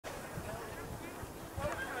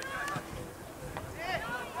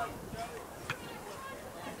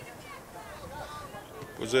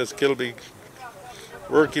Possess Kilby.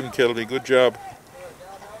 Work him, Kilby. Good job.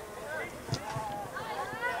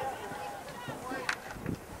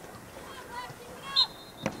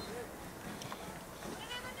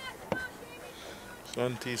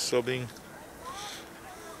 Santi subbing.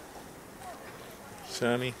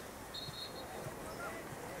 Sammy.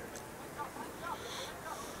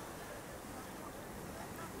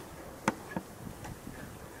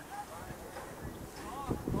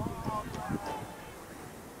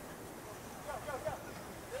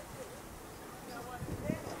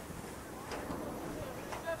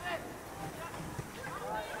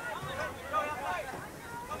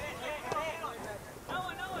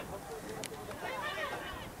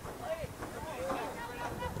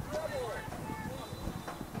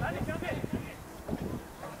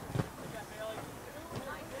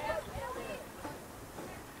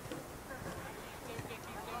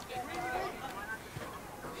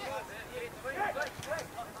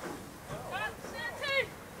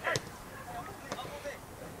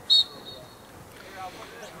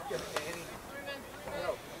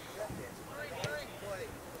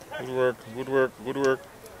 Good work, good work, good work.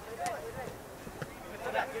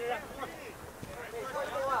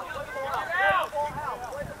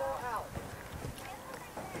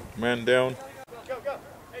 Man down.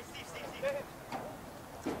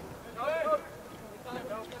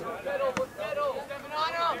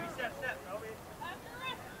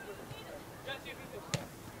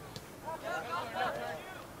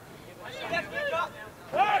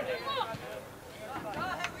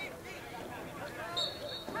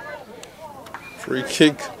 Free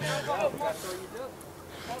kick.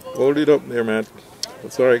 Hold it up there, Matt.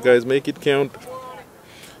 That's alright, guys. Make it count.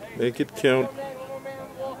 Make it count.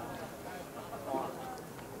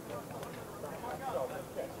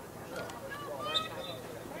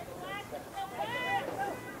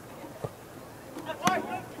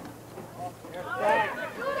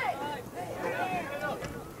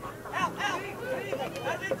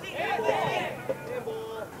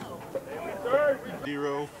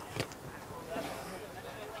 Zero.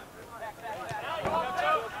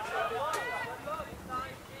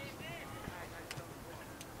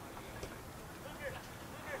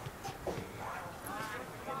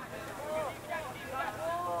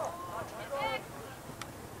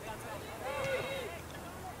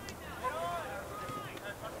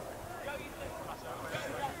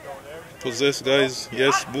 Possess, guys.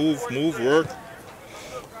 Yes, move, work.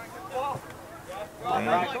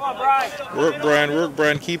 Work, Brian, work,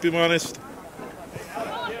 Brian. Keep him honest.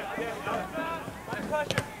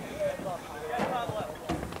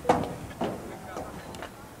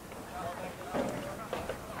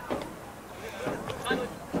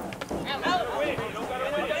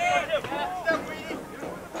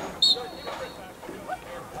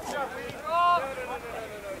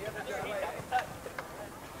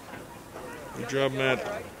 Good job,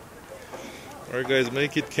 Matt. Alright, guys,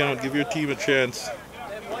 make it count. Give your team a chance.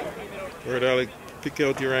 Alright, Alec, pick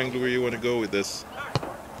out your angle where you want to go with this.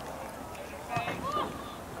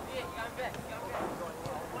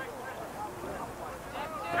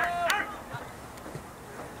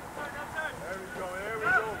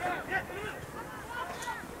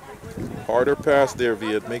 Harder pass there,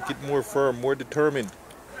 Viet. Make it more firm, more determined.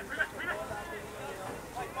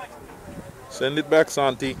 Send it back,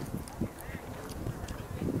 Santi.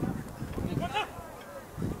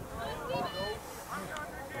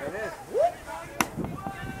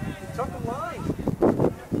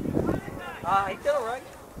 He did all right.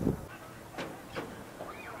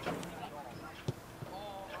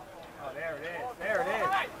 Oh, there it is. There it is.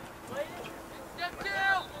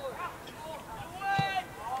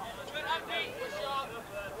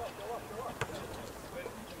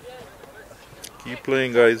 Keep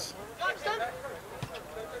playing, guys.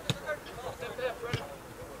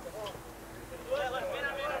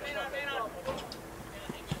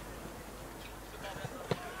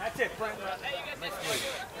 That's it, Brent.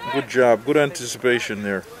 Good job. Good anticipation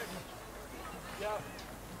there.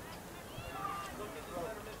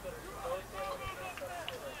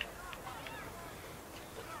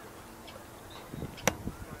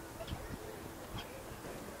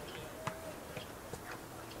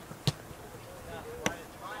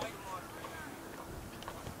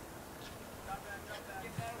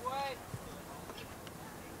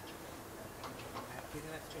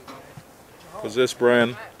 Possess,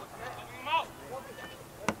 Brian.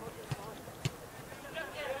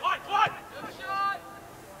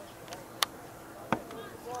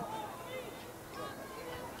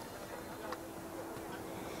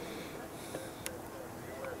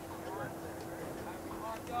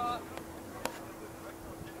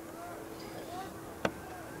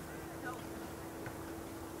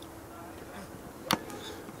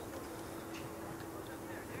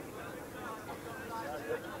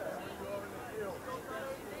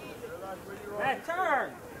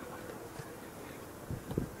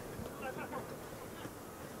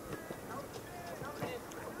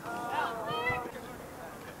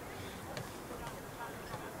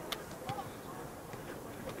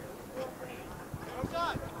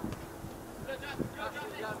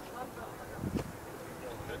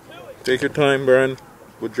 Take your time, Brian.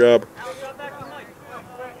 Good job.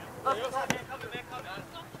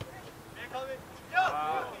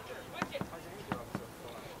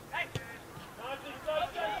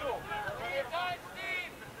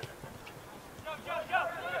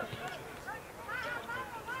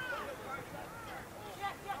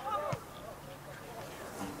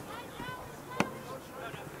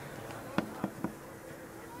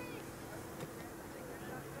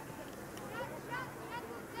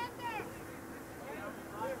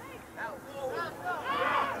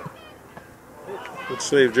 Good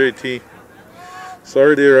save, JT.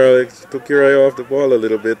 Sorry, dear Alex. Took your eye off the ball a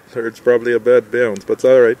little bit. Or it's probably a bad bounce, but it's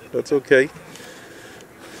alright. That's okay.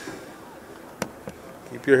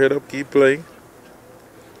 Keep your head up. Keep playing.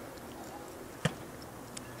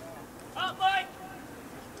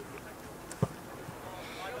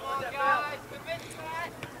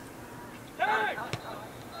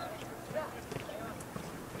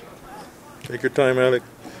 Take your time, Alex.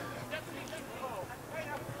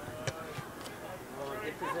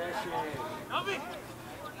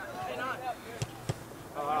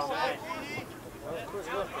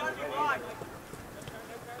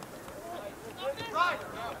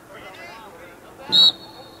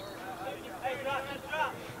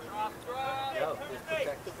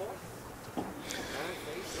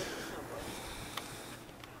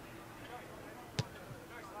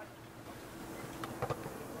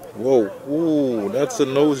 Whoa, ooh, that's a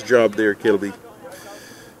nose job there, Kilby.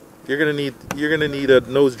 You're gonna need a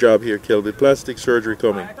nose job here, Kilby. Plastic surgery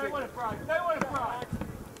coming.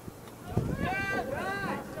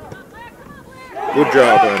 Good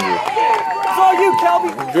job, Andrew. It's all you,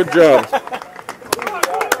 Kelby. Good job.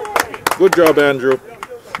 Good job, Andrew.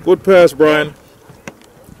 Good pass, Brian.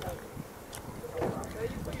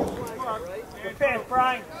 Good pass,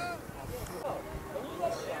 Brian.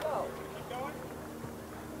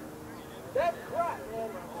 That's crap, man.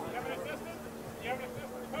 You have an assistant? You have an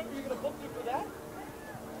assistant coach? Are you going to book me for that?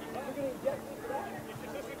 You're going to inject me for that?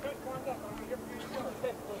 Your assistant coach warmed up. I'm here for you.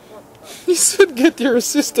 He said, "Get your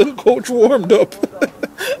assistant coach warmed up."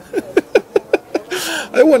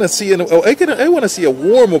 I want to see I want to see a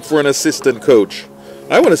warm up for an assistant coach.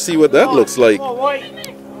 I want to see what that looks like.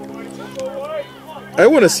 I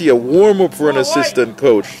want to see a warm up for an assistant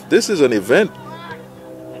coach. This is an event.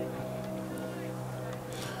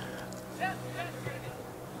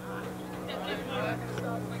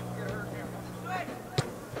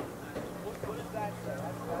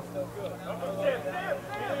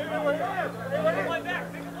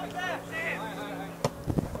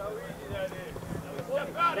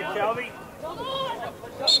 Kelby.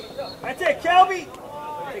 That's it, Kelby.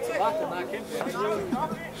 Takes a lot to knock him down.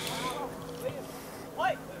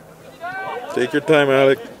 Take your time,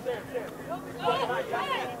 Alec.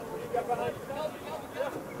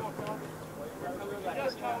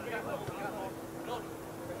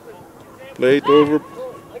 Play it over.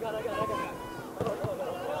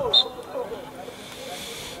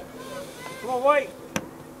 Come on, White.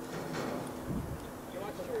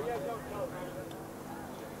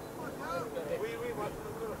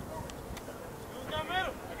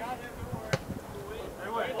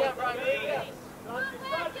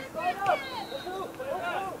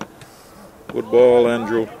 Good ball,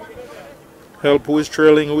 Andrew. Help. Who is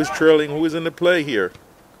trailing? Who is trailing? Who is in the play here?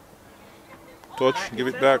 Touch. Give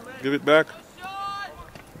it back. Give it back.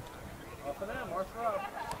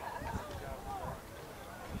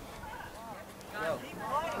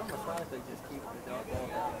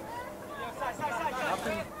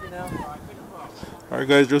 Alright,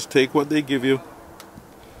 guys, just take what they give you.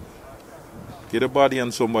 Get a body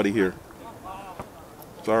on somebody here.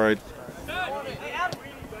 It's alright.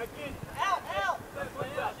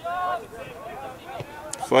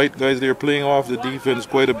 Fight, guys. They're playing off the defense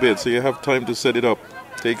quite a bit, so you have time to set it up.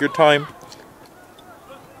 Take your time.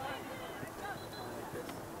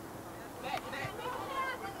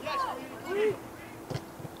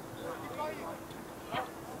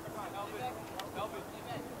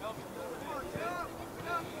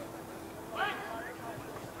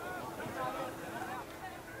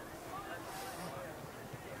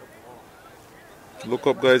 Look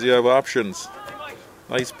up, guys. You have options.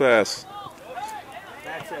 Nice pass.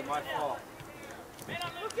 That's it, my fault.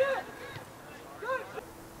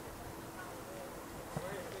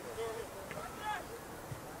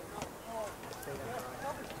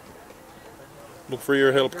 Look for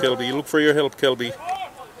your help, Kelby. Look for your help, Kelby.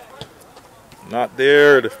 Not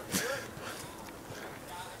there.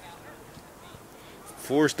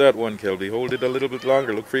 Force that one, Kelby. Hold it a little bit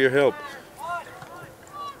longer. Look for your help.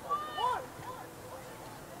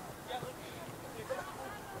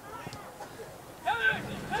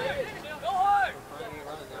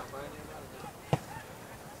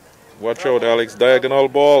 Watch out, Alex. Diagonal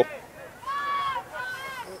ball.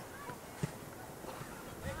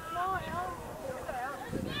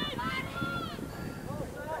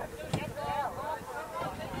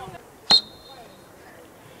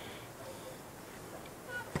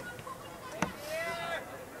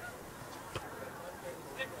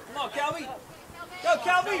 Come on, Calvi. Go,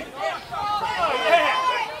 Calvi. Oh, yeah.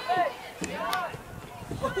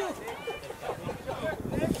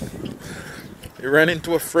 You ran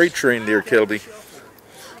into a freight train there, Kelby.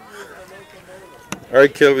 All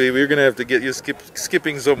right, Kelby, we're gonna have to get you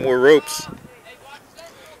skipping some more ropes.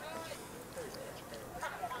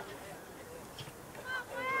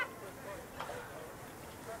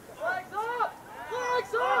 Flags up!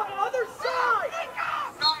 Flags up! Other side!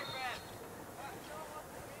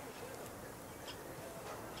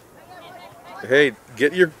 Hey,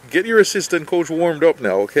 get your assistant coach warmed up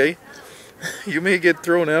now, okay? You may get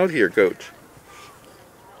thrown out here, coach.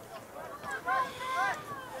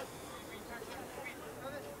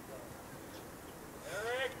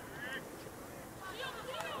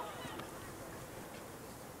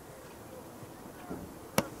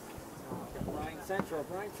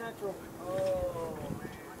 Brian Central. Oh.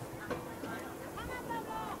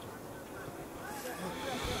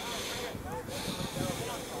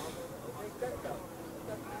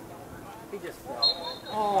 He just fell.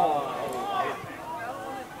 Oh.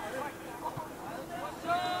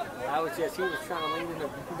 That was just, he was trying to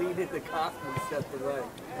lean in the costume and step away.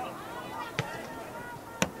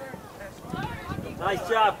 Nice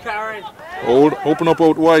job, Karen. Open up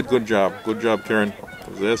out wide. Good job. Good job, Karen.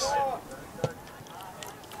 This.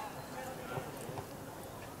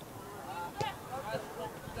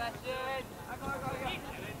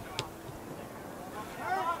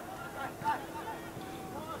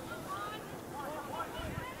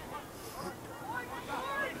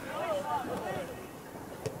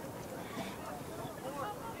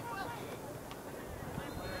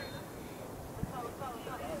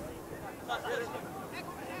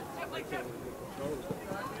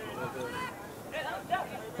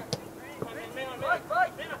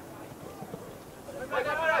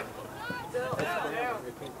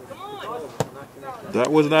 That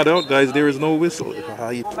was not out, guys. There is no whistle.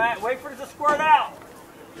 Matt, wait for it to squirt out.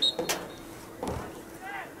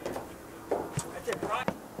 That's it, Brian.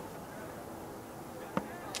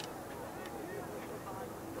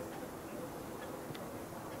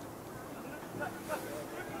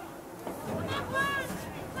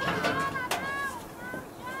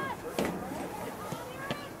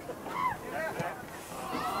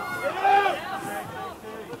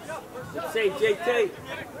 Good save, JT.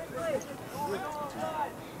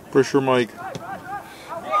 Pressure, Mike.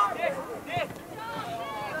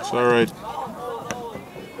 It's all right.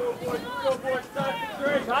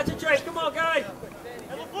 Concentrate, come on, guys.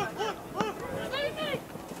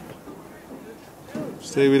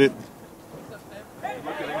 Stay with it.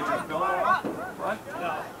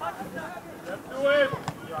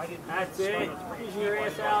 That's it. Use your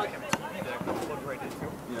ass out.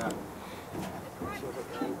 Yeah.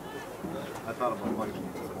 I thought of my buddy this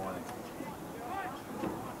morning.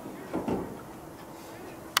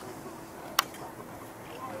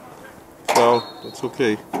 Foul. That's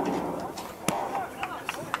okay.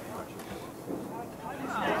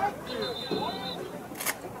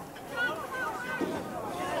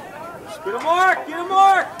 Get a mark! Get a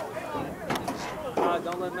mark!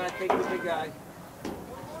 Don't let Matt take the big guy.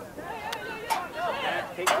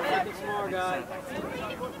 Matt, take the fucking small guy.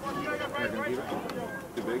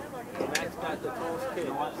 Too big? Matt's got the tallest kid.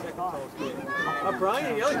 Second tallest kid. Brian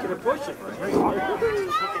and the other kid are pushing. Look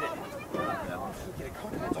at it.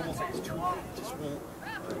 It's almost like it's too big. It just won't.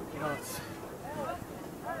 You know, it's.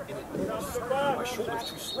 My shoulder's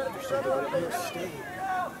too soft or something, but it won't stay.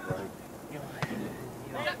 You know,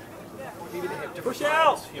 maybe they have different Push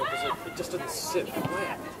out! You know, because it just doesn't sit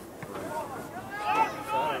flat. I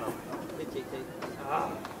don't know. They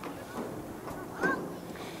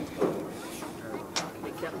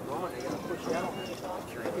kept them going. They got to push out.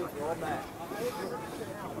 Take all back.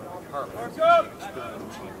 Let's go!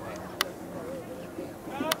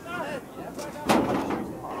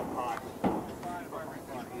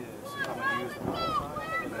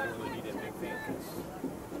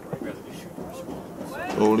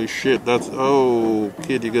 Holy shit, that's, oh,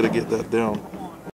 kid, you gotta get that down.